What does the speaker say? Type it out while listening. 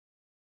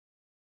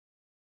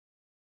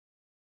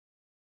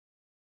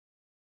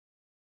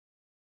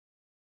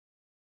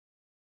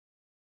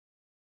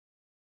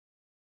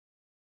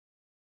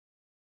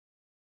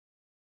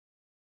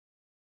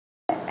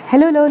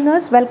Hello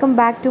learners, welcome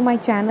back to my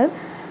channel.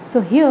 So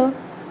here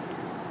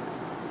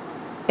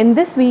in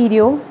this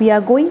video we are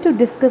going to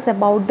discuss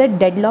about the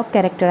deadlock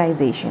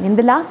characterization. In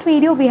the last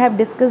video we have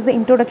discussed the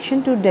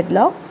introduction to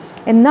deadlock,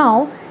 and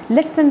now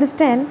let's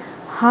understand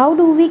how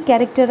do we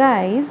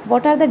characterize,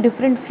 what are the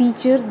different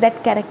features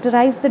that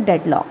characterize the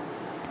deadlock.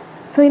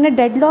 So in a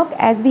deadlock,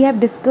 as we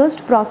have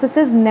discussed,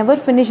 processes never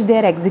finish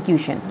their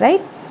execution,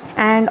 right?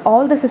 And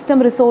all the system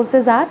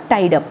resources are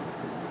tied up,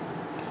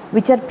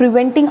 which are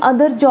preventing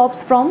other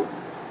jobs from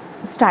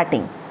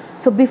starting.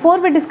 So before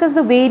we discuss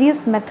the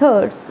various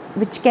methods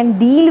which can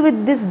deal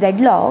with this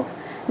deadlock,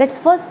 let's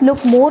first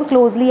look more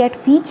closely at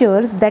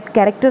features that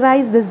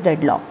characterize this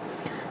deadlock.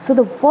 So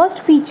the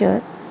first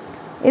feature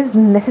is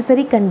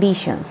necessary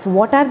conditions.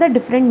 What are the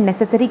different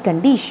necessary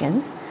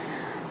conditions?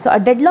 So a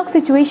deadlock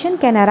situation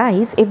can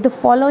arise if the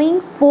following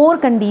four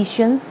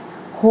conditions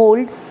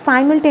hold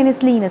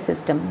simultaneously in a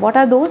system. What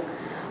are those?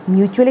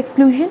 Mutual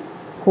exclusion,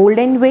 hold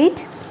and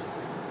wait,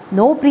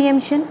 no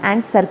preemption,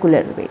 and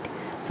circular wait.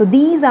 So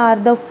these are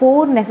the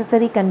four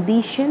necessary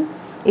conditions.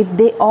 If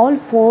they all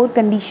four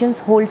conditions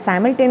hold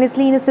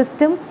simultaneously in a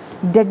system,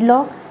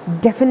 deadlock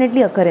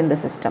definitely occur in the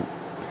system.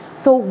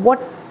 So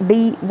what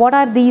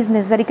are these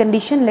necessary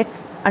conditions?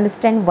 Let's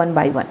understand one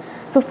by one.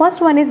 So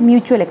first one is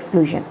mutual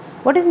exclusion.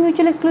 What is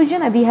mutual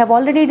exclusion? We have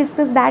already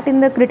discussed that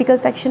in the critical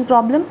section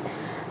problem.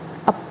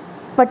 A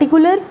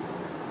particular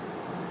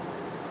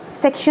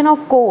section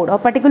of code or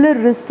particular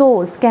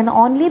resource can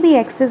only be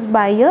accessed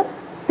by a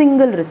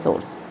single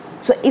resource.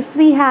 So if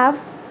we have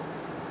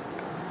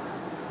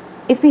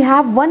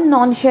one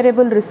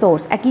non-shareable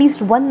resource, at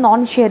least one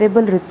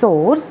non-shareable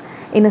resource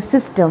in a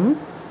system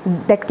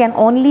that can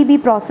only be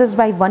processed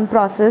by one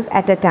process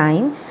at a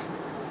time,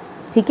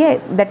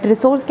 okay, that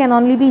resource can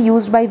only be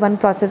used by one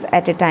process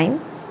at a time.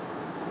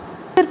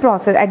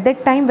 Process at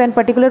that time when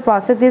particular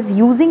process is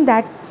using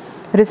that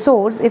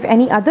resource, if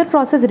any other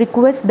process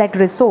requests that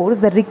resource,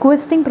 the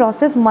requesting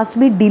process must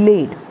be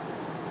delayed,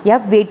 या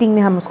waiting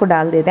में हम उसको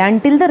डाल देते हैं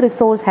until the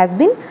resource has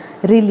been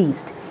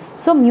released.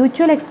 So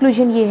mutual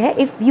exclusion ये है,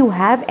 if you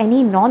have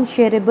any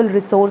non-shareable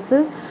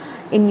resources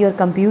in your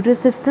computer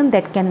system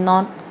that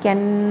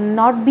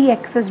cannot be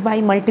accessed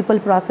by multiple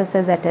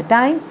processes at a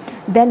time,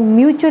 then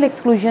mutual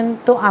exclusion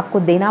तो आपको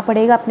देना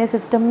पड़ेगा अपने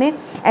system में,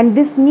 and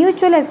this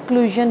mutual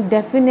exclusion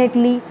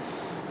definitely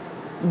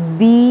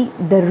be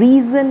the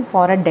reason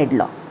for a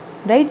deadlock,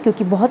 right?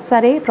 क्योंकि बहुत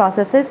सारे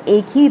processes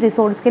एक ही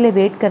resource के लिए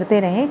wait करते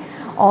रहें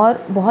और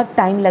बहुत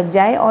टाइम लग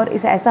जाए और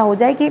इस ऐसा हो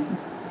जाए कि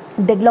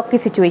डेडलॉक की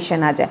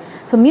सिचुएशन आ जाए.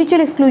 So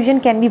mutual exclusion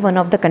can be one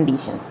of the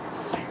conditions.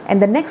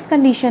 And the next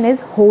condition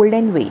is hold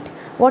and wait.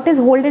 What is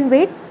hold and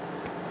wait?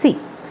 C,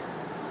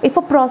 if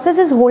a process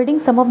is holding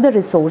some of the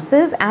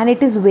resources and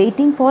it is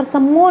waiting for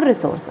some more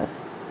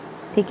resources,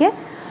 ठीक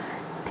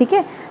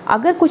है,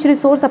 अगर कुछ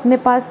resource अपने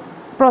पास,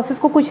 process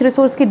को कुछ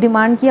resource की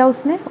demand किया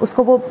उसने,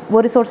 उसको वो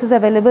रिसोर्सेज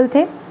अवेलेबल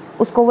थे,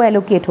 उसको वो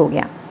एलोकेट हो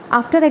गया.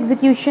 After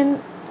execution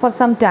for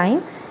some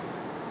time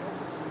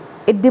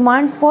it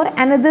demands for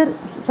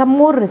some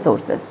more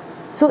resources.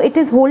 So it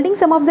is holding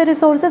some of the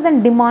resources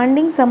and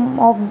demanding some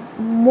of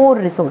more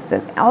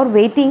resources or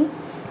waiting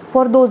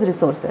for those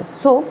resources.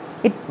 So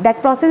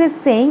that process is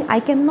saying I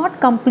cannot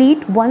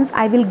complete once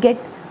I will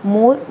get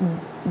more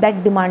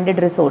that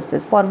demanded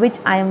resources for which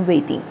I am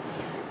waiting.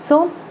 So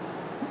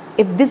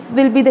if this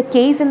will be the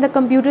case in the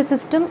computer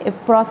system,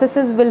 if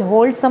processes will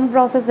hold some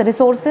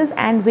resources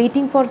and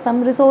waiting for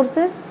some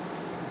resources,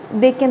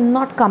 they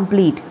cannot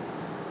complete.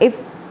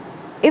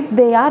 If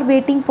they are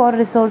waiting for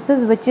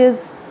resources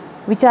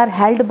which are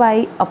held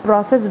by a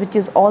process which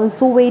is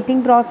also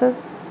waiting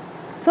process,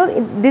 so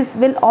this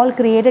will all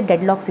create a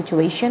deadlock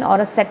situation or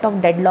a set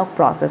of deadlock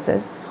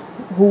processes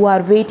who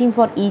are waiting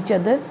for each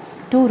other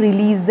to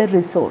release the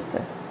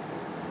resources.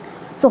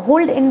 So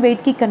hold and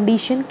wait की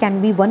condition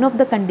can be one of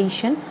the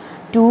condition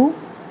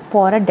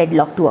for a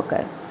deadlock to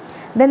occur.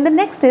 Then the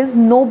next is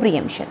no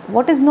preemption.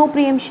 What is no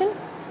preemption?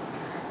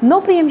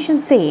 No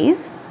preemption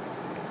says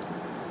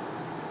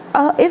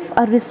if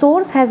a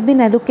resource has been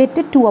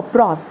allocated to a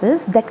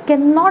process that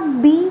cannot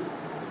be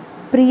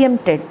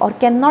preempted or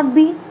cannot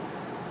be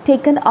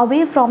taken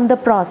away from the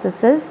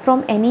processes,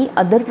 from any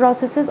other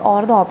processes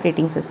or the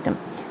operating system,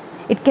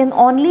 it can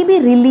only be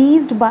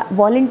released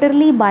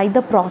voluntarily by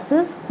the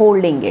process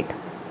holding it.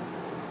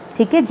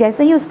 ठीक है,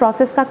 जैसे ही उस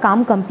process का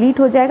काम complete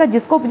हो जाएगा,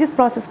 जिस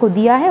process को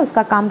दिया है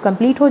उसका काम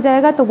कंप्लीट हो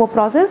जाएगा, तो वो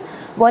प्रोसेस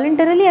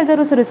वॉलंटरली अगर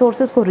उस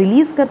रिसोर्सेज को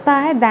रिलीज़ करता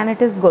है then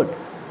it is good,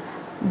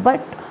 but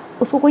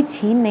उसको कोई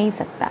छीन नहीं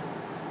सकता.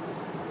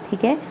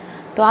 ठीक है,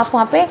 तो आप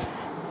वहाँ पे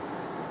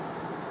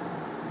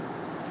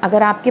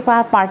अगर आपके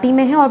पास पार्टी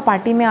में है और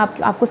पार्टी में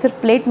आपको सिर्फ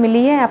प्लेट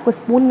मिली है, आपको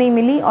स्पून नहीं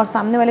मिली, और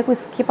सामने वाले को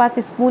इसके पास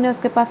स्पून है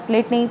उसके पास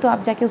प्लेट नहीं, तो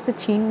आप जाके उससे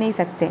छीन नहीं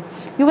सकते.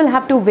 You will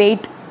have to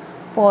wait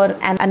for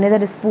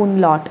another spoon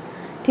lot,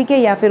 ठीक है,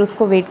 या फिर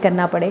उसको वेट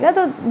करना पड़ेगा.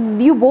 तो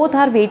you both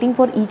are waiting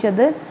for each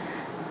other,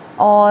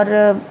 और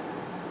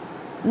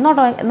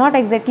not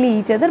exactly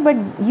each other, but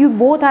you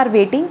both are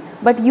waiting,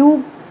 but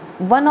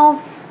one of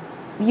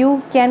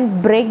you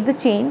can break the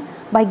chain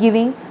by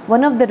giving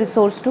one of the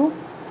resource to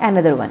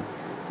another one.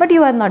 but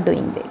you are not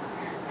doing it.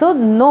 So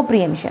no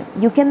preemption.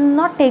 You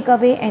cannot take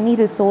away any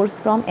resource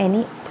from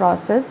any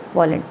process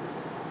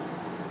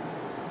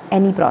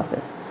any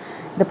process.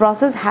 The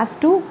process has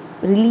to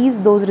release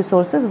those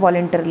resources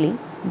voluntarily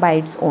by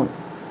its own.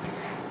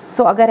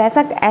 So अगर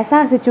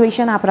ऐसा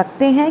situation आप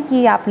रखते हैं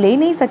कि आप ले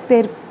नहीं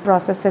सकते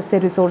प्रोसेस से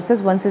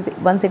resources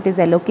once it is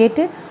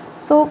allocated,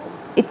 so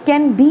it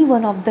can be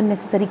one of the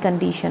necessary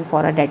condition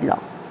for a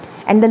deadlock.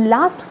 And the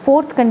last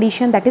fourth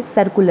condition, that is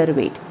circular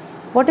wait.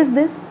 What is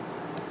this?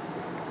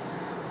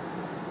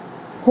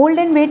 Hold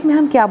and wait में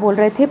हम क्या बोल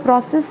रहे थे?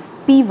 Process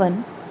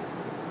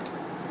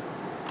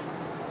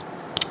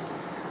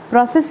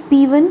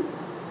P1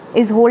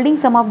 is holding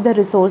some of the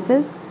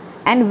resources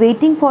and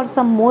waiting for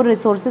some more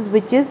resources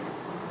which is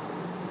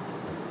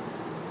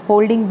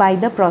holding by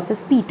the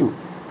process P2.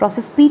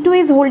 Process P2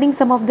 is holding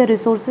some of the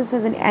resources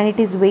and it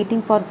is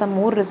waiting for some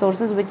more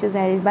resources which is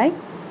held by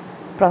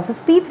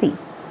process P3.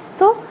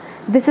 So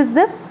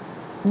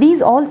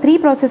these all three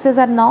processes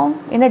are now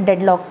in a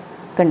deadlock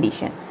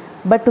condition.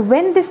 But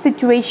when this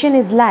situation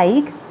is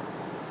like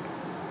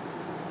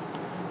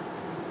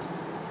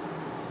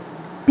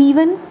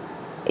P1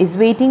 is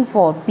waiting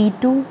for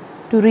P2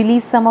 to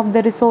release some of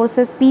the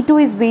resources,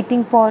 P2 is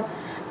waiting for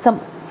some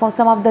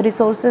of the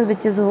resources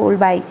which is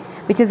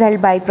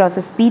held by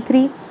process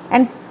P3,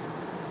 and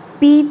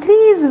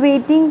P3 is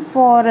waiting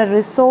for a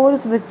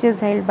resource which is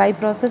held by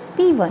process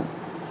P1.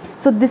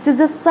 So this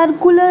is a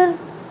circular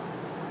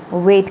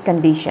wait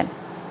condition,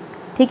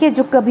 ठीक है,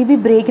 जो कभी भी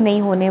break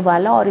नहीं होने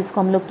वाला, और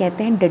इसको हम लोग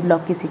कहते हैं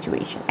डेडलॉक की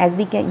situation. As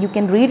you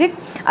can read it,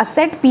 a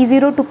set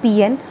P0 to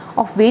Pn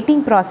of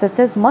waiting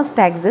processes must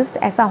exist.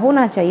 ऐसा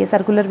होना चाहिए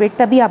सर्कुलर वेट,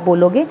 तभी आप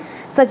बोलोगे,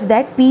 such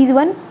that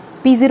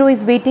P0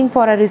 is waiting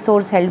for a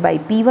resource held by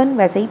P1,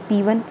 वैसे ही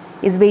P1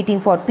 is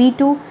waiting for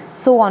P2,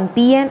 so on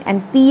Pn,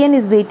 and Pn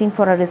is waiting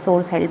for a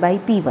resource held by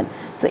P1.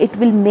 So it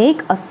will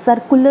make a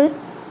circular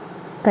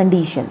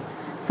condition.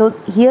 So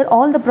here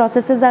all the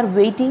processes are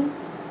waiting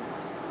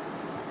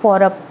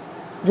for a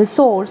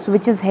resource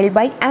which is held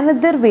by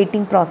another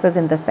waiting process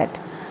in the set.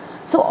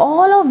 So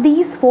all of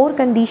these four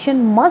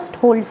conditions must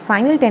hold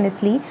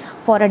simultaneously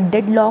for a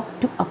deadlock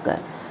to occur.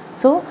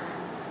 So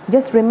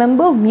just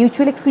remember,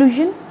 mutual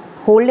exclusion,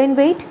 hold and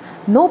wait,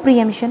 no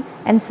preemption,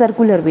 and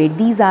circular wait.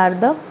 These are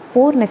the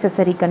four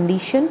necessary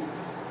conditions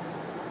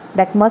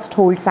that must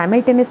hold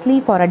simultaneously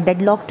for a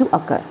deadlock to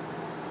occur.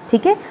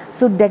 ठीक है.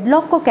 So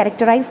deadlock को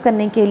characterize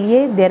करने के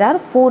लिए there are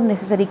four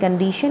necessary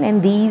conditions,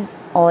 and these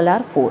all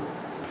are four.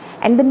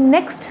 And the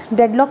next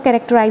deadlock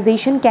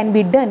characterization can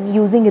be done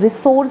using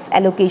resource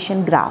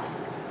allocation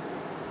graph.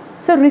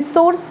 So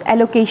resource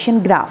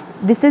allocation graph,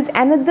 this is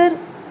another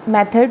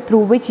method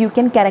through which you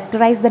can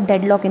characterize the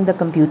deadlock in the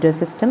computer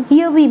system.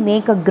 Here we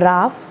make a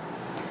graph.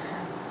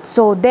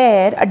 So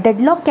there a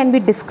deadlock can be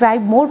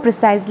described more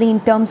precisely in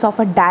terms of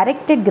a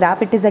directed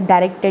graph. It is a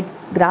directed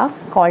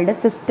graph called a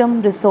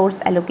system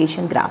resource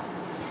allocation graph.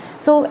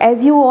 So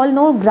as you all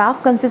know,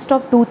 graph consists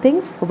of two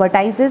things,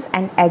 vertices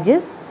and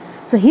edges.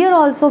 So here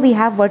also we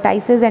have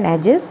vertices and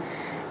edges.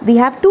 We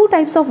have two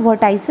types of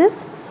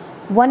vertices.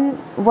 One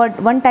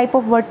type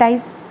of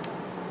vertex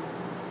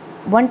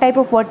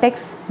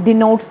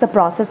denotes the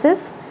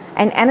processes,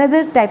 and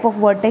another type of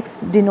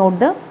vertex denote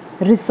the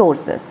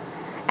resources.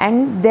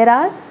 And there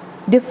are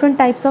different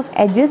types of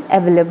edges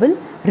available: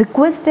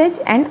 request edge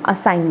and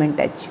assignment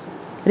edge.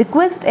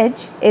 Request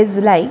edge is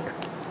like,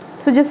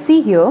 so just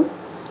see here,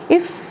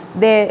 if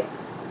there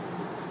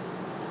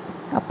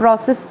a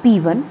process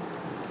P1,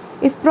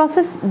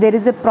 there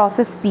is a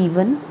process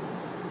P1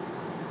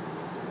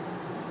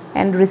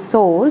 and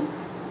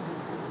resource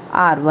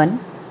R1,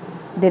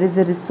 there is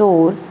a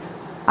resource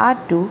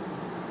R2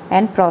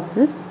 and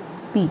process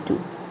P2.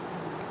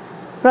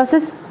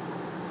 Process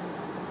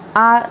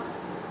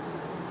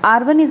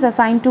R1 is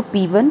assigned to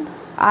P1,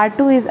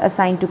 R2 is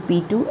assigned to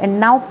P2, and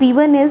now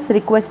P1 is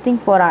requesting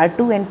for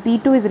R2 and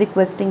P2 is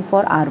requesting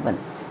for R1.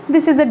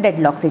 This is a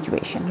deadlock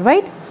situation,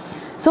 right?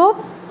 So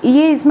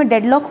ये इसमें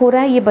deadlock हो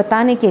रहा है, ये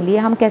बताने के लिए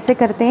हम कैसे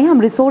करते हैं, हम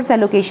रिसोर्स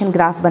एलोकेशन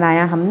ग्राफ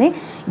बनाया हमने.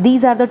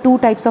 These are the two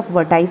types of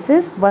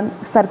vertices. One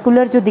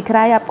circular जो दिख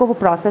रहा है आपको, वो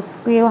प्रोसेस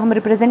को हम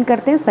रिप्रेजेंट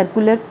करते हैं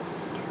सर्कुलर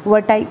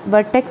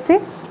वर्टेक्स से,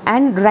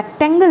 एंड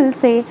रेक्टेंगल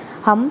से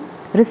हम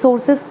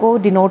रिसोर्सेज को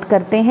डिनोट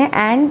करते हैं.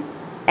 And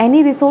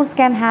any resource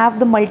can have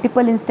the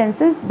multiple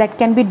instances that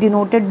can be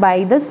denoted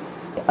by this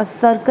a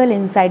circle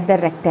inside the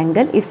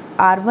rectangle. If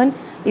R1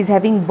 is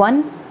having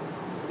one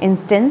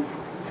instance,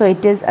 so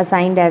it is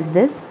assigned as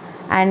this,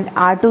 and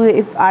R2,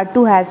 if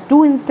R2 has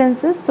two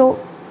instances, so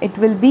it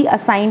will be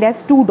assigned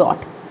as 2 dot.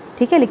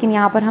 ठीक है, लेकिन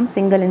यहाँ पर हम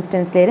single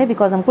instance ले रहे हैं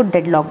because हमको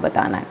डेडलॉक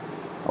बताना है.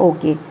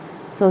 ओके,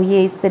 सो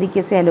ये इस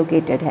तरीके से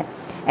एलोकेटेड है.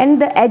 And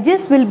the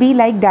edges will be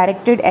like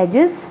directed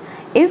edges.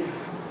 If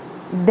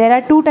there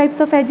are two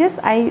types of edges,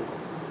 I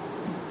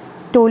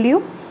told you,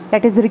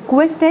 that is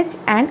request edge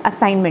and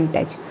assignment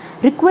edge.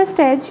 Request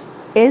edge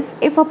is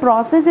if a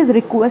process is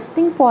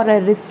requesting for a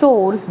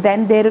resource,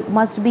 then there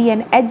must be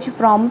an edge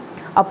from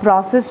a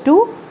process to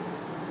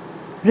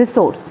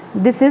resource.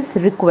 This is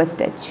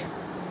request edge.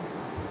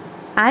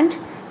 And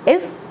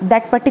if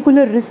that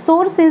particular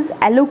resource is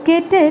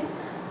allocated,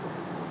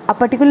 a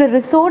particular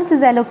resource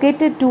is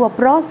allocated to a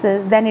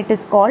process, then it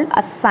is called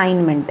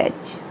assignment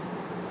edge.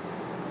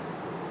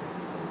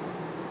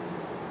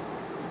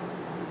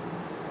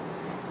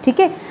 ठीक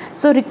है,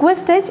 so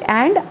request as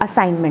and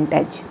assignment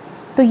as,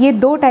 तो ये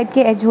दो type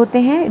के as होते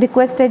हैं.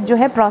 Request as जो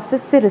है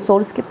प्रोसेस से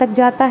रिसोर्स के तक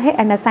जाता है,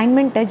 एंड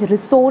असाइनमेंट एज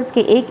रिसोर्स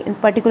के एक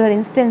पर्टिकुलर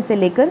इंस्टेंस से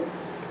लेकर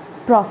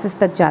प्रोसेस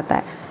तक जाता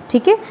है.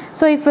 ठीक है,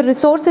 so if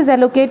resource is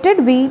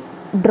allocated we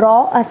draw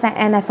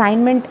an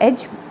assignment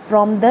as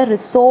from the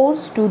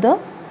resource to the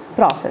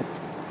process.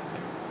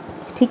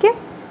 ठीक है,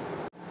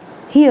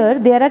 here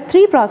there are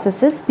three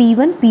processes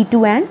P1, P2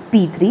 and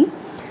P3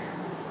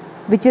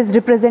 which is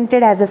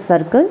represented as a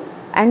circle,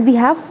 and we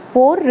have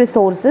four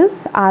resources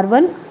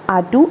R1,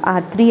 R2,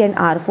 R3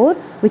 and R4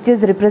 which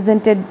is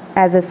represented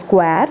as a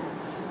square.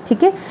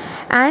 ठीक है,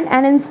 and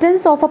an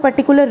instance of a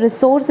particular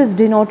resource is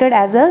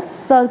denoted as a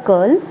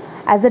circle,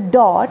 as a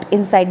dot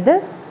inside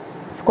the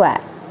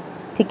square.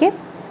 ठीक है,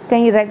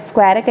 कहीं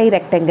square है कहीं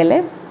rectangle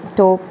है,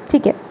 तो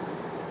ठीक है.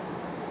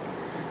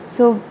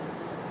 So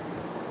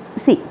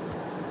see,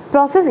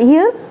 process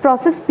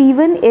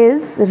P1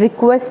 is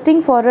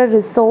requesting for a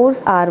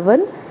resource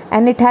R1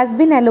 and it has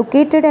been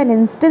allocated an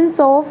instance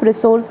of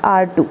resource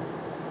R2,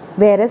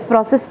 whereas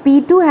process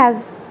P2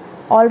 has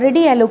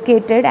already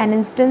allocated an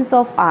instance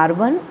of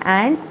R1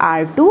 and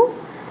R2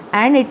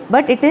 and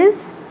but it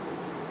is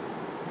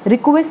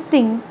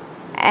requesting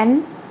an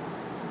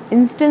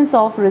instance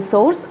of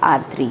resource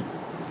R3.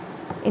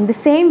 In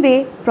the same way,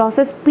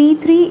 process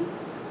P3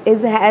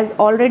 has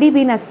already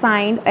been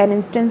assigned an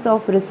instance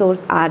of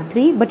resource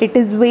R3 but it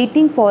is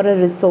waiting for a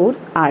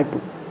resource R2.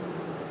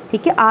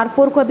 ठीक है,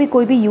 R4 को अभी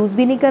कोई भी use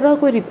भी नहीं कर रहा और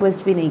कोई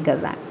रिक्वेस्ट भी नहीं कर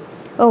रहा है.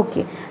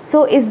 Okay,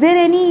 so is there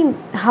any,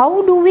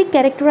 how do we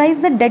characterize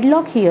the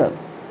deadlock here?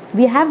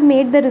 We have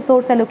made the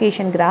resource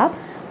allocation graph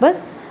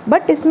बस,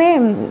 बट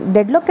इसमें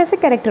डेडलॉक कैसे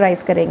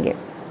कैरेक्टराइज करेंगे?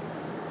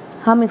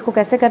 हम इसको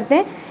कैसे करते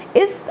हैं?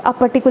 If a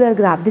particular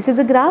graph, this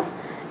is a graph,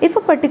 if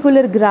a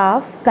particular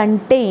graph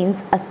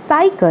contains a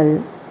cycle,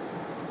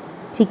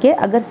 ठीक है,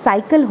 अगर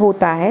साइकिल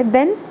होता है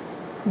then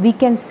we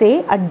can say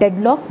a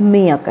deadlock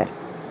मे अकर.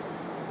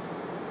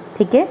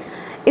 ठीक है,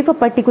 if a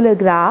particular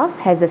graph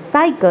has a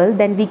cycle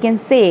then we can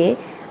say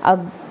a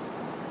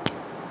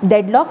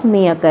deadlock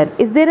may occur.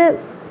 Is there a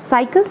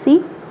cycle? C,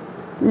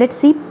 let's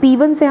see,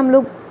 P1 से हम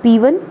लोग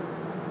P1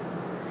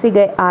 से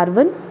गए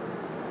R1,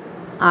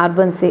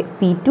 R1 से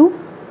P2,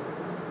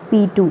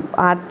 P2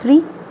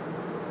 R3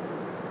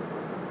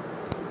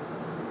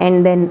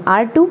 and then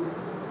R2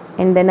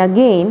 and then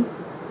again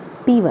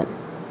P1,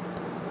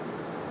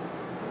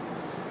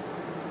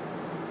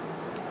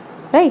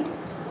 right?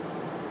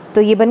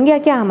 तो ये बन गया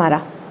क्या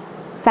हमारा?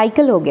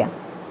 साइकिल हो गया.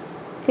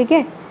 ठीक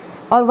है,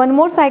 और one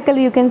more cycle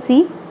you can see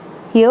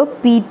here,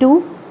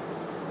 P2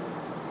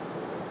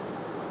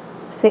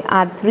 से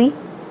R3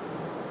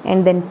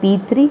 and then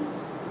P3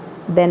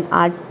 then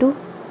R2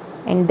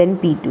 and then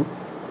P2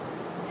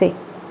 से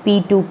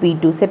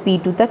P2 से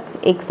P2 तक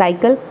एक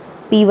साइकिल,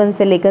 P1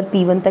 से लेकर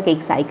P1 तक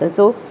एक cycle.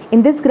 So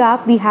in this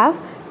graph we have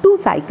two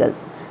cycles.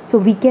 So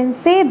we can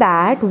say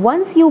that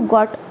once you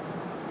got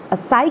a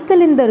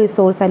cycle in the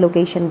resource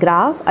allocation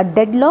graph, a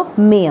deadlock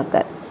may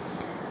occur.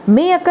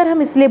 May occur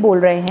हम इसलिए बोल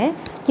रहे हैं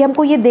कि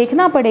हमको ये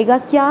देखना पड़ेगा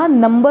क्या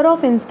number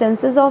of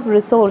instances of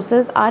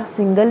resources are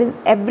single,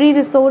 every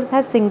resource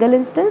has single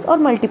instance or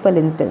multiple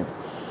instance.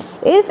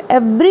 If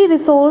every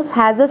resource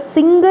has a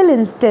single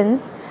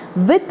instance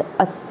with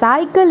a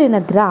cycle in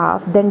a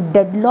graph, then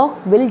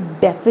deadlock will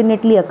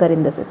definitely occur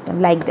in the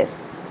system like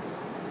this.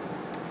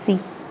 See,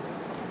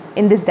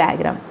 in this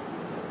diagram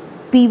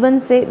P1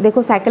 से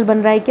देखो cycle बन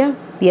रहा है क्या?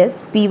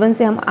 Yes, P1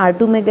 से हम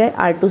R2 में गए,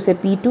 R2 से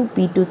P2,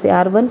 P2 से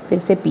R1, फिर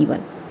से P1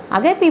 आ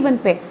गए P1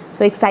 पे.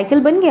 सो एक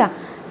साइकिल बन गया.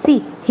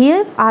 See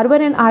here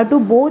R1 and R2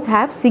 both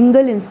have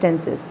single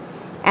instances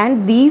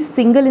and these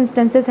single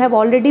instances have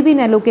already been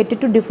allocated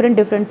to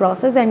different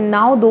process, and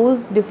now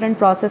those different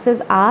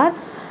processes are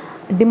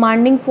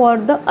demanding for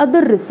the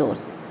other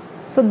resource,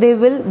 so they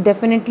will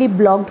definitely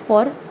blocked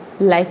for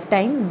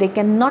lifetime. They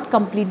cannot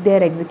complete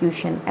their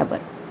execution ever.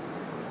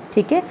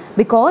 ठीक है,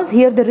 because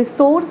here the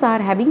resource are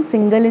having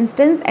single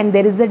instance and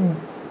there is a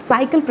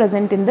cycle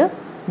present in the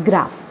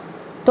graph.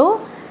 तो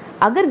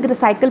अगर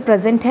cycle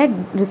present है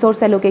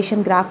resource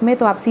allocation graph में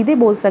तो आप सीधे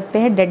बोल सकते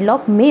हैं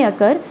deadlock may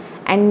occur.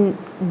 And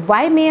why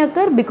may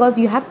occur? Because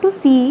you have to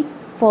see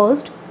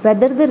first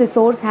whether the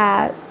resource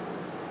has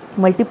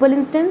multiple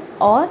instance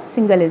or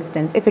single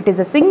instance. If it is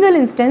a single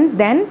instance,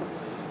 then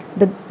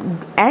the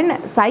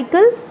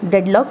cycle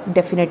deadlock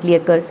definitely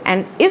occurs.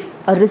 And if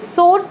a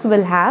resource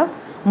will have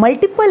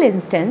multiple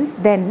instance,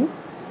 then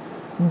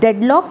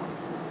deadlock.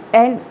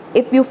 And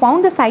if you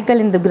found the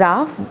cycle in the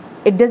graph,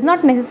 it does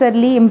not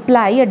necessarily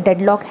imply a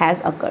deadlock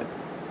has occurred.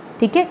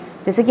 ठीक है,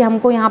 जैसे कि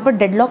हमको यहाँ पर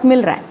deadlock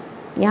मिल रहा है,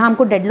 यहाँ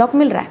हमको deadlock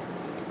मिल रहा है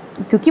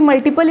क्योंकि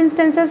मल्टीपल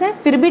इंस्टेंसेस हैं,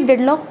 फिर भी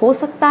डेडलॉक हो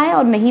सकता है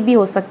और नहीं भी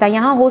हो सकता.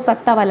 यहाँ हो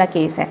सकता वाला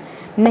केस है,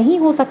 नहीं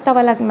हो सकता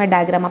वाला मैं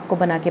डायग्राम आपको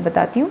बना के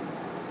बताती हूँ.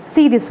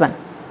 See this one,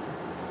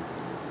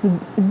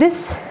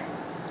 this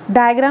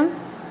diagram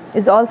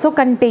is also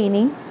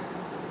containing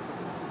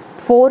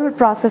 4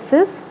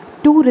 processes,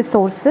 2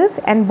 resources,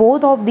 and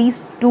both of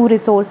these 2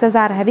 resources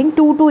are having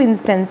 2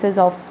 instances,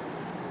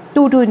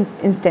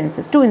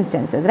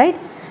 right?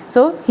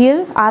 So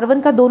here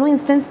R1 का दोनों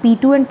इंस्टेंस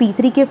P2 एंड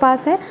P3 के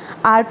पास है,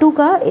 R2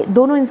 का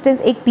दोनों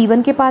इंस्टेंस एक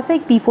P1 के पास है,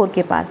 एक P4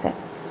 के पास है.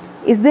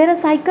 Is there a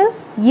cycle?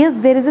 Yes,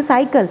 there is a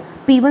cycle.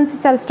 P1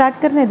 से स्टार्ट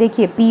करते हैं.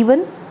 देखिए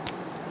P1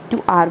 to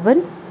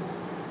R1,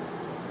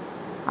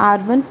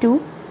 R1 to,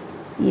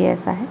 ये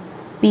ऐसा है,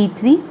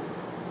 P3,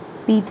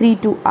 P3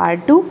 to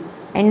R2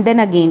 and then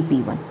again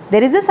P1.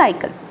 There is a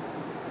cycle.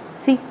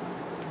 See,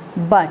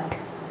 but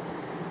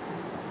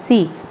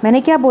see,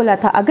 मैंने क्या बोला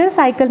था, अगर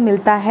साइकिल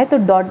मिलता है तो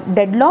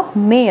deadlock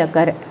may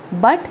occur,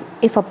 but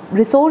if a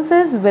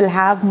resources will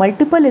have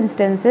multiple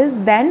instances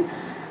then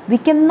we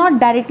cannot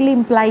directly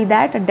imply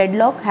that a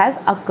deadlock has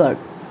occurred.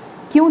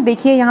 क्यों?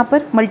 देखिए यहाँ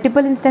पर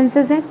मल्टीपल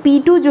इंस्टेंसेस हैं.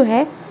 P2 जो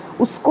है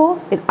उसको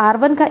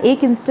R1 का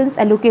एक इंस्टेंस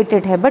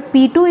एलोकेटेड है, but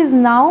P2 is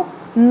now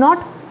not,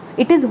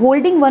 it is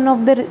holding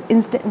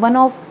one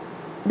of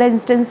the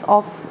instance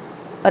of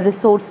a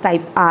resource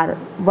type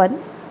R1,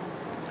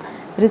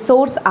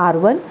 resource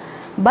R1,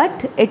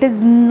 but it is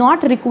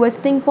not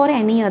requesting for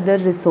any other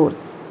resource.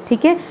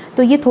 ठीक है,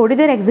 तो ये थोड़ी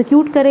देर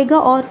execute करेगा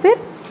और फिर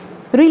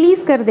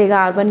release कर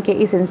देगा R1 के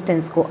इस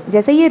इंस्टेंस को.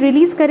 जैसे ये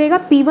रिलीज़ करेगा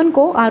P1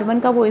 को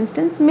R1 का वो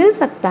इंस्टेंस मिल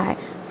सकता है.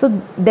 सो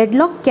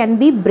deadlock can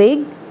be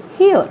break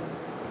here.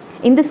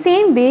 In the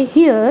same way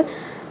here,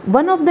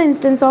 one of the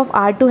instance of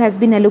R2 has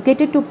been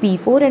allocated to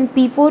P4, and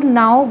P4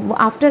 now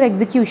after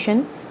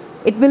execution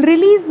it will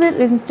release the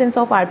instance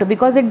of R2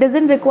 because it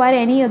doesn't require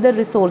any other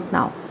resource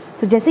now.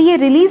 So जैसे ये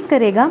release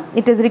करेगा,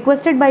 it is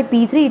requested by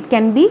P3, it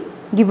can be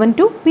given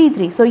to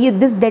P3. So ये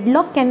this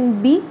deadlock can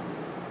be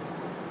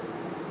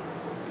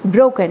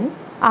broken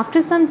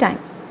after some time,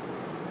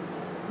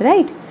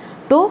 right?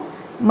 तो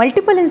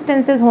multiple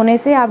instances होने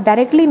से आप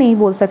directly नहीं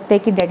बोल सकते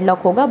कि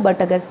डेडलॉक होगा,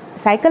 बट अगर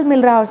साइकिल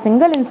मिल रहा है और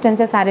सिंगल इंस्टेंस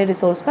है सारे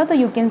रिसोर्स का, तो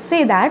you can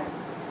say that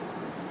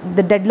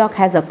the deadlock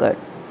has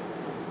occurred.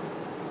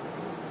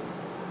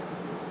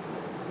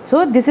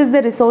 So this is the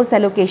resource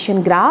allocation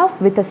graph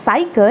with a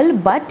cycle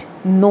but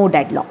no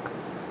deadlock.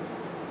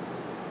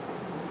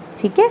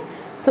 ठीक है?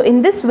 So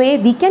in this way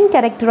we can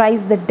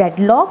characterize the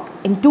deadlock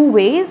in 2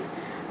 ways.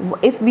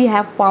 If we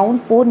have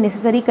found 4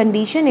 necessary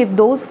conditions, if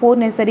those 4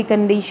 necessary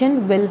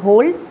conditions will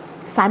hold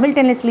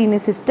simultaneously in a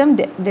system,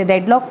 the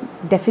deadlock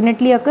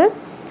definitely occur.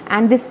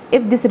 And this,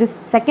 if this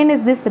second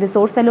is this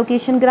resource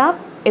allocation graph,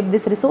 if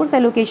this resource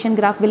allocation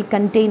graph will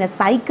contain a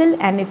cycle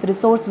and if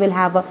resource will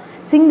have a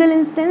single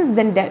instance,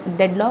 then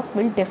deadlock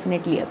will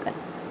definitely occur.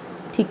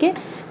 ठीक है?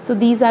 So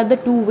these are the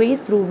 2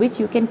 ways through which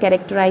you can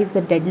characterize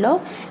the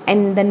deadlock,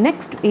 and in the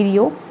next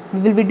video we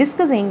will be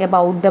discussing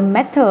about the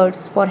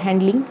methods for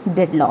handling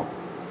deadlock.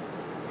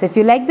 So if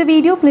you like the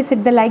video, please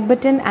hit the like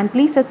button and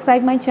please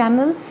subscribe my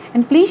channel,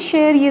 and please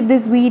share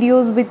these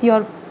videos with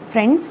your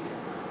friends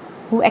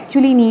who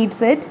actually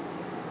needs it,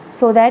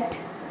 so that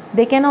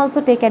they can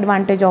also take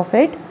advantage of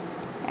it.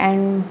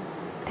 And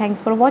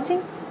thanks for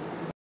watching.